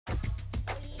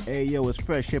Hey yo, it's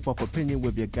Fresh Hip Hop Opinion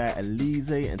with your guy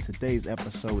Alize, and today's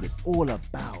episode is all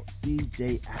about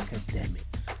DJ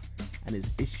Akademiks and his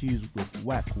issues with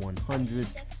Wack 100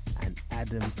 and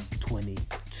Adam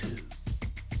 22.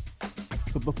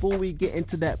 But before we get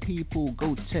into that, people,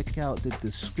 go check out the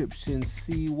description,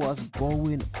 see what's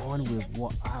going on with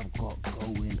what I've got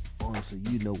going on so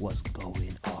you know what's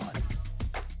going on.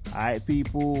 Alright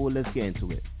people, let's get into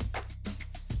it.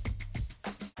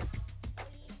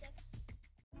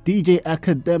 DJ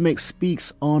Akademiks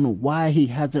speaks on why he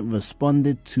hasn't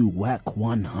responded to Wack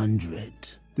 100.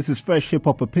 This is Fresh Hip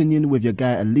Hop Opinion with your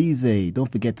guy Alize.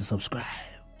 Don't forget to subscribe.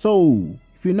 So,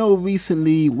 if you know,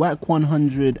 recently Wack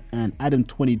 100 and Adam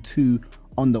 22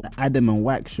 on the Adam and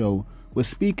Wack show were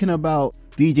speaking about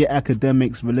DJ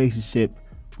Akademiks' relationship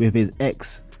with his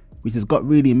ex, which has got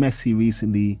really messy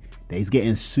recently, that he's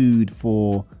getting sued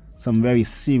for some very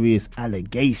serious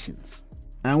allegations.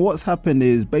 And what's happened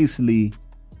is basically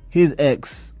his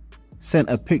ex sent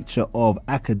a picture of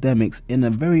Akademiks in a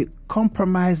very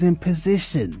compromising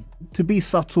position. To be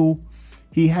subtle,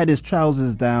 he had his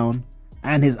trousers down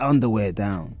and his underwear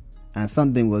down, and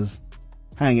something was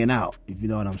hanging out, if you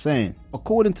know what I'm saying.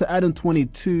 According to Adam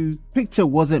 22, picture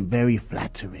wasn't very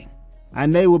flattering,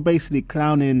 and they were basically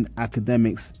clowning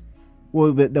Akademiks.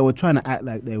 Well, they were trying to act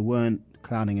like they weren't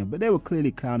clowning him, but they were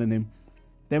clearly clowning him.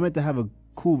 They meant to have a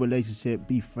cool relationship,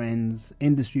 be friends,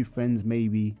 industry friends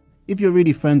maybe. If you're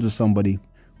really friends with somebody,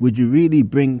 would you really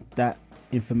bring that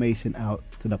information out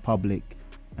to the public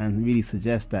and really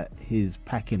suggest that he's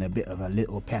packing a bit of a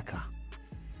little pecker,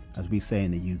 as we say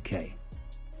in the UK?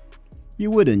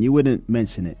 You wouldn't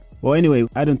mention it. Well, anyway,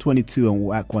 Adam 22 and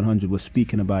Wack 100 were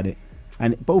speaking about it,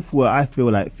 and both were, I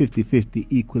feel like, 50-50,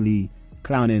 equally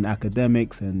clowning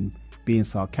Akademiks and being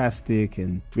sarcastic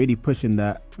and really pushing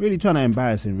that, really trying to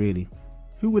embarrass him, really.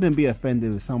 Who wouldn't be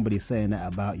offended with somebody saying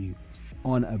that about you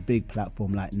on a big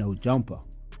platform like No Jumper?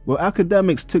 Well,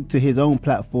 Akademiks took to his own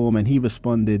platform and he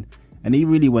responded, and he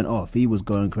really went off. He was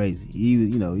going crazy.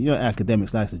 You know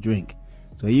Akademiks likes to drink.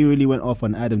 So he really went off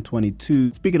on Adam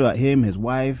 22, speaking about him, his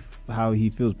wife, how he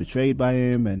feels betrayed by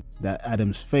him and that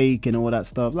Adam's fake and all that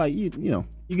stuff. Like, you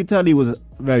could tell he was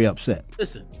very upset.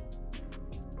 Listen,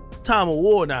 time of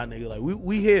war now, nigga. Like,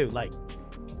 we here, like,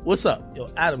 what's up?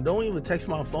 Yo, Adam, don't even text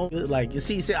my phone. Like, you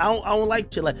see, I don't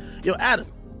like shit. Like, yo, Adam,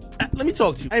 let me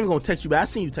talk to you. I ain't even gonna text you back. I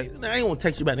seen you text. I ain't gonna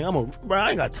text you back. Bro, I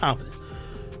ain't got time for this.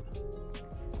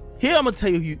 Here, I'm gonna tell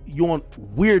you, you're on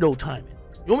weirdo timing.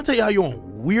 You want me to tell you how you're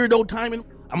on weirdo timing?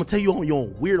 I'm gonna tell you you're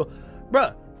on weirdo.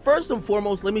 Bruh, first and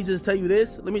foremost, let me just tell you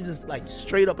this. Let me just, like,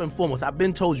 straight up and foremost, I've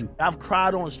been told you, I've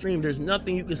cried on stream. There's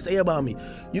nothing you can say about me.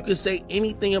 You can say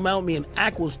anything about me and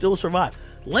Ack will still survive.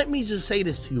 Let me just say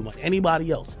this to you, like anybody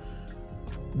else.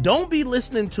 Don't be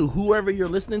listening to whoever you're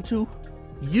listening to.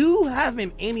 You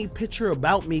having any picture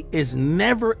about me is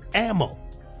never ammo.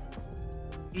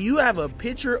 You have a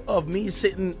picture of me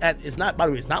sitting at, it's not, by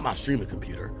the way, it's not my streaming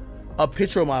computer. A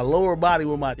picture of my lower body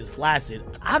where my is flaccid.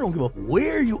 I don't give a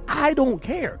where you, I don't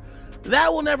care.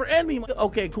 That will never end me.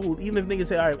 Okay, cool. Even if niggas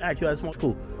say, all right, Ack, that's smart,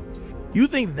 cool. You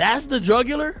think that's the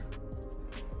jugular?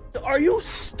 Are you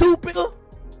stupid?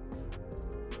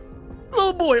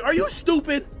 Little boy, are you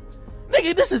stupid?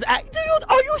 Nigga, this is Ack.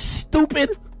 Are you stupid?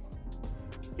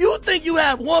 You think you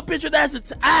have one picture that's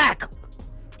its Ack?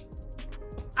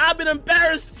 I've been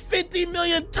embarrassed 50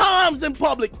 million times in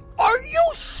public. Are you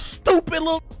stupid,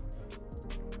 little?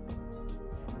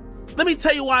 Let me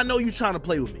tell you why I know you trying to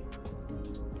play with me.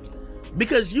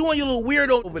 Because you and your little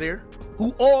weirdo over there,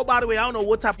 who all, by the way, I don't know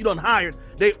what type you done hired,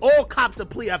 they all copped a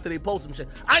plea after they post some shit.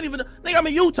 I ain't even think I'm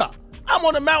in Utah. I'm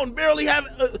on the mountain, barely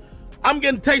having. I'm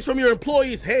getting texts from your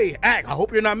employees. Hey, Ack, I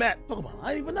hope you're not mad. Talk about,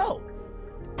 I didn't even know.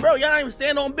 Bro, y'all don't even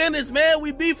stand on business, man.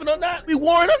 We beefing or not? We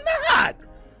warring or not?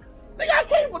 Nigga, I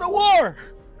came for the war.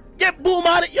 Get Boom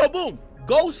out of, yo, Boom.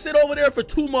 Go sit over there for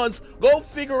 2 months. Go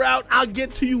figure out. I'll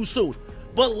get to you soon.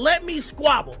 But let me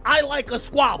squabble. I like a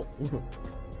squabble.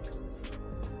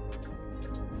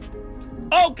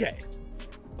 Okay.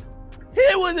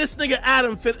 Here what this nigga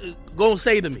Adam gonna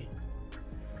say to me.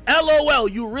 LOL,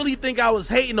 you really think I was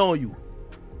hating on you?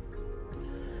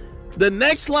 The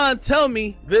next line tell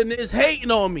me then is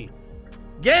hating on me.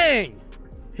 Gang,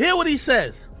 hear what he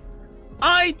says.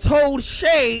 I told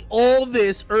Shay all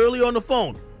this early on the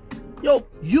phone. Yo,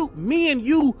 me and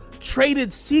you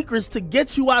traded secrets to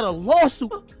get you out of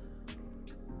lawsuit.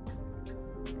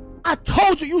 I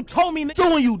told you told me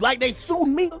suing you like they sued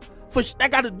me for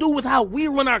that got to do with how we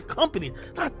run our company.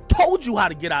 I told you how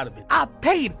to get out of it. I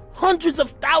paid hundreds of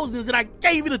thousands and I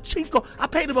gave you the cheat code. I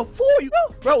paid it before you.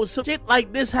 Bro, so shit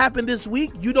like this happened this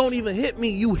week. You don't even hit me.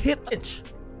 You hit a bitch.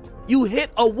 You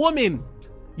hit a woman.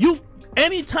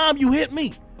 Anytime you hit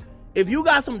me, if you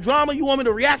got some drama, you want me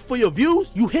to react for your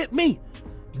views, you hit me.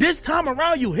 This time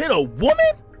around, you hit a woman?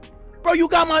 Bro, you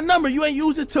got my number. You ain't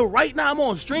used it till right now. I'm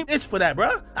on stream. It's for that, bro.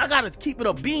 I gotta keep it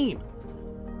a beam.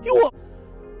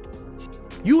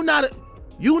 You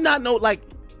not know, like,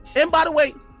 and by the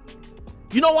way,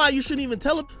 you know why you shouldn't even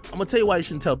tell her? I'm gonna tell you why you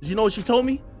shouldn't tell her. You know what she told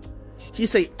me? She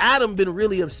say Adam been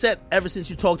really upset ever since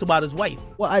you talked about his wife.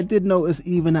 What I did notice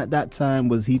even at that time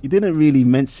was he didn't really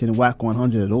mention Wack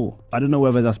 100 at all. I don't know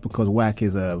whether that's because Wack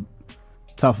is a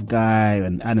tough guy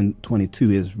and Adam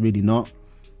 22 is really not.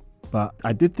 But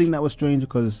I did think that was strange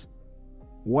because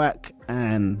Wack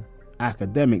and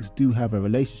Akademiks do have a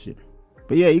relationship.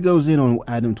 But yeah, he goes in on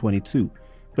Adam 22.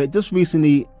 But just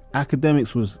recently,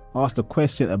 Akademiks was asked a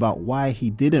question about why he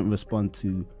didn't respond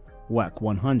to Wack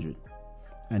 100.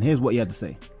 And here's what he had to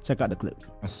say. Check out the clip.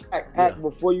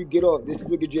 Before you get off, this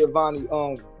nigga Giovanni,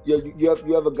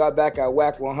 you ever got back at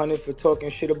Wack 100 for talking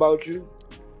shit about you?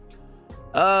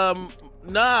 Nah,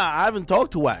 I haven't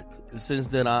talked to Wack since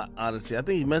then. Honestly, I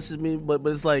think he messaged me, but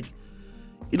it's like,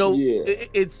 you know,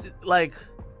 it's like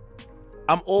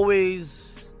I'm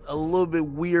always a little bit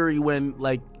weary when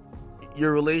like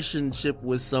your relationship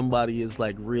with somebody is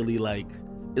like really like,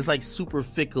 it's like super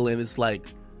fickle, and it's like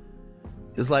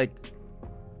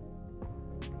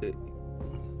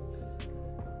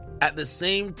at the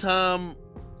same time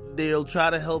they'll try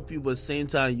to help you, but same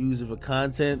time use it for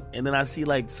content. And then I see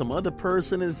like some other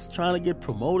person is trying to get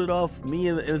promoted off me,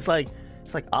 and it's like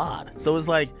odd. So it's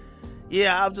like,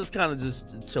 yeah, I've just kind of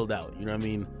just chilled out. You know what I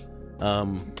mean?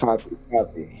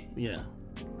 Copy. Yeah.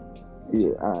 Yeah,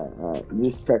 all right.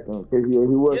 Just checking because he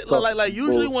was like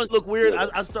usually when it look weird,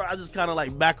 I just kind of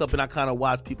like back up and I kind of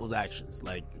watch people's actions.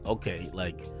 Like, okay,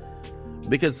 like,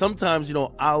 because sometimes, you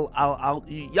know, I'll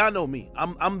y'all know me.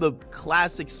 I'm the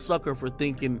classic sucker for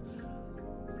thinking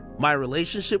my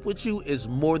relationship with you is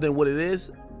more than what it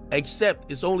is,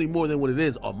 except it's only more than what it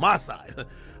is on my side.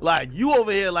 Like, you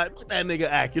over here like, let that nigga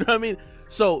act, you know what I mean?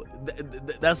 So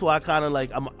that's why I kind of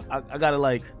like I gotta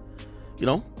like, you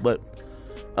know, but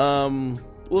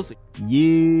we'll see.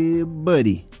 Yeah,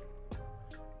 buddy.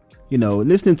 You know,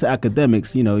 listening to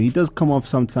Akademiks, you know, he does come off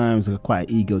sometimes as a quite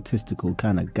egotistical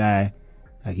kind of guy.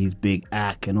 Like he's big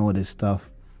act and all this stuff.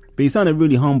 But he sounded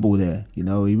really humble there, you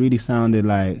know. He really sounded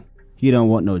like he don't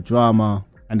want no drama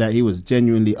and that he was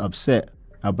genuinely upset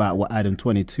about what Adam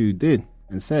 22 did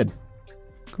and said.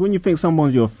 When you think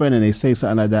someone's your friend and they say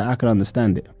something like that, I can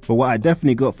understand it. But what I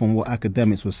definitely got from what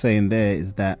Akademiks was saying there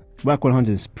is that Wack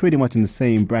 100 is pretty much in the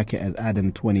same bracket as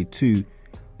Adam 22,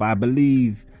 but I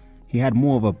believe he had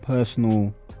more of a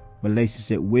personal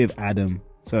relationship with Adam,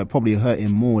 so it probably hurt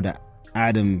him more that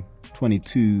Adam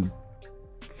 22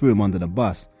 threw him under the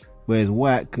bus, whereas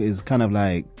Wack is kind of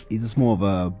like, he's just more of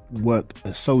a work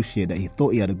associate that he thought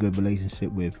he had a good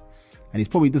relationship with, and he's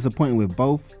probably disappointed with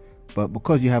both. But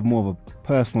because you have more of a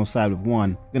personal side with one,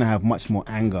 you're going to have much more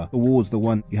anger towards the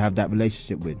one you have that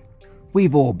relationship with.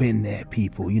 We've all been there,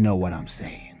 people. You know what I'm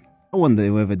saying. I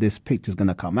wonder whether this picture's going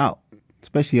to come out,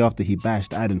 especially after he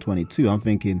bashed Adam 22. I'm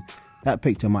thinking that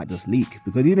picture might just leak,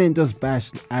 because he didn't just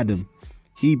bash Adam.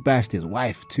 He bashed his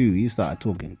wife too. He started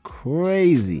talking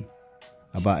crazy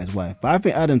about his wife. But I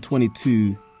think Adam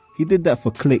 22, he did that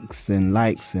for clicks and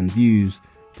likes and views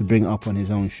to bring it up on his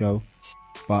own show.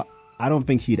 But I don't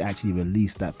think he'd actually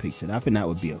release that picture. I think that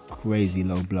would be a crazy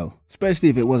low blow, especially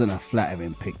if it wasn't a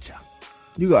flattering picture.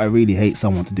 You gotta really hate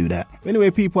someone to do that. But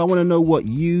anyway, people, I want to know what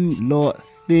you lot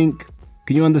think.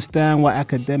 Can you understand why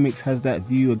Akademiks has that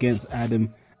view against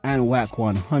Adam and Wack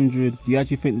 100? Do you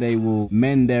actually think they will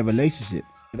mend their relationship?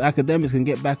 If Akademiks can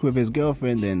get back with his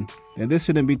girlfriend, then this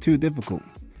shouldn't be too difficult.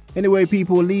 Anyway,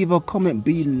 people, leave a comment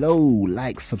below,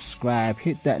 like, subscribe,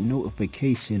 hit that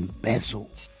notification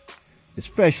bezel. It's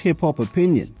Fresh Hip Hop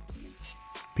Opinion.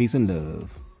 Peace and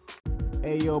love.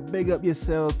 Hey yo, big up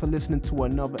yourselves for listening to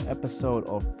another episode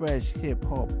of Fresh Hip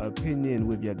Hop Opinion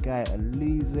with your guy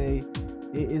Alize.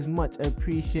 It is much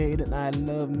appreciated and I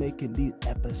love making these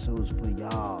episodes for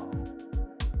y'all.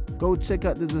 Go check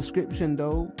out the description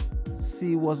though.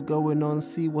 See what's going on,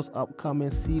 see what's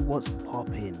upcoming, see what's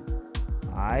popping.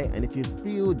 Alright, and if you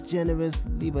feel generous,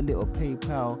 leave a little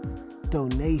PayPal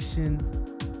donation.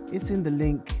 It's in the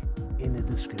link in the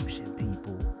description,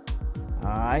 people.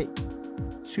 Alright,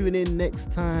 tune in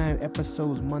next time.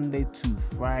 Episodes Monday to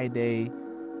Friday.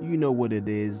 You know what it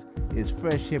is. It's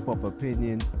Fresh Hip Hop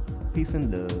Opinion. Peace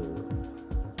and love.